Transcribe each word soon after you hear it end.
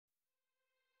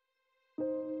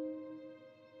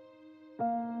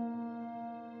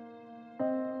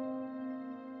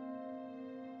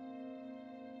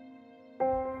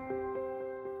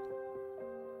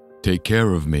Take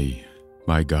care of me,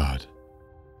 my God,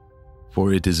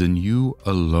 for it is in you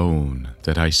alone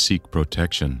that I seek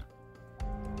protection.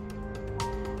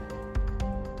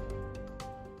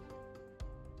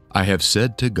 I have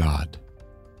said to God,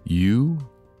 "You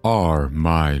are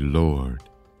my Lord.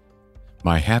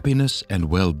 My happiness and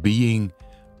well-being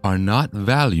are not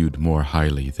valued more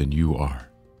highly than you are.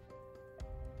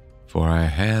 For I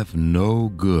have no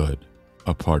good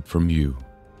apart from you."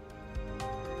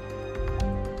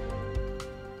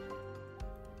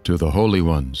 To the holy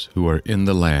ones who are in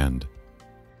the land,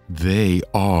 they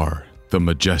are the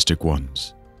majestic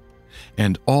ones,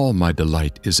 and all my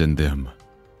delight is in them.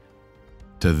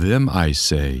 To them I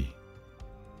say,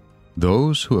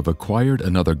 those who have acquired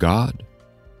another god,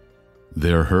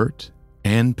 their hurt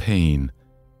and pain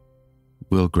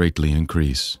will greatly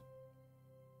increase.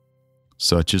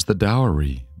 Such is the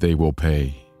dowry they will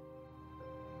pay.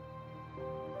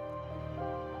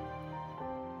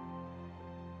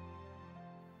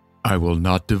 I will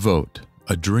not devote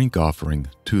a drink offering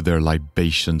to their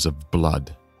libations of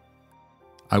blood.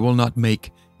 I will not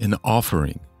make an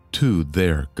offering to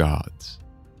their gods,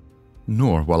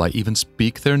 nor will I even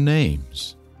speak their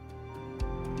names.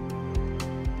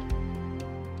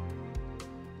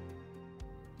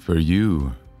 For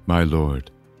you, my Lord,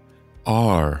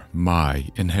 are my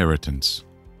inheritance,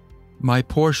 my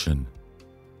portion,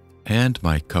 and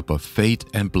my cup of fate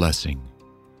and blessing.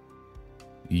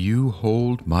 You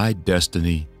hold my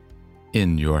destiny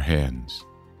in your hands.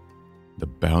 The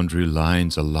boundary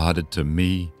lines allotted to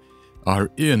me are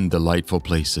in delightful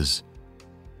places.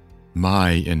 My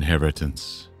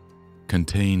inheritance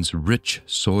contains rich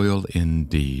soil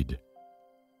indeed.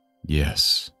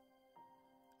 Yes,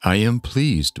 I am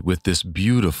pleased with this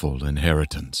beautiful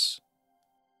inheritance.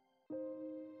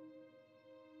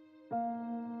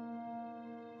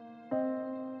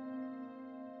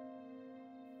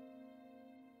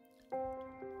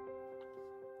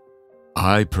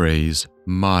 I praise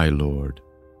my Lord,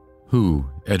 who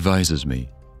advises me.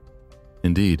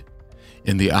 Indeed,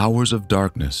 in the hours of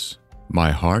darkness, my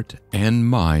heart and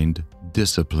mind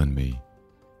discipline me.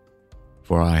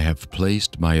 For I have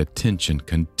placed my attention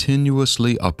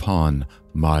continuously upon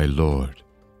my Lord.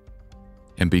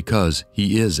 And because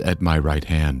he is at my right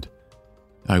hand,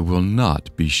 I will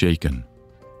not be shaken.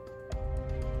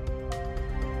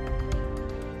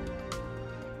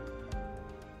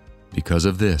 Because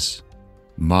of this,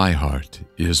 my heart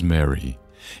is merry,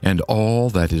 and all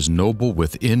that is noble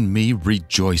within me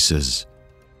rejoices,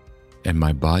 and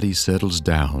my body settles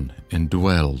down and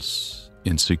dwells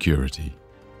in security.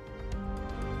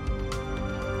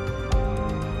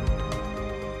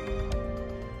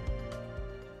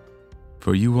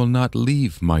 For you will not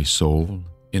leave my soul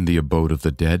in the abode of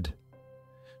the dead,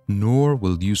 nor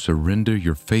will you surrender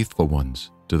your faithful ones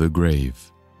to the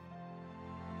grave.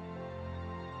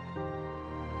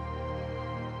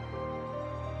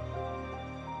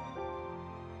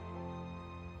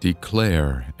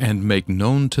 Declare and make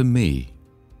known to me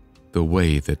the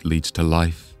way that leads to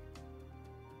life,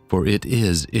 for it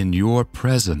is in your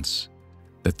presence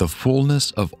that the fullness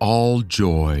of all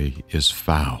joy is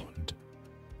found.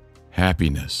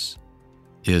 Happiness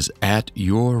is at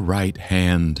your right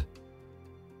hand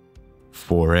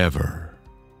forever.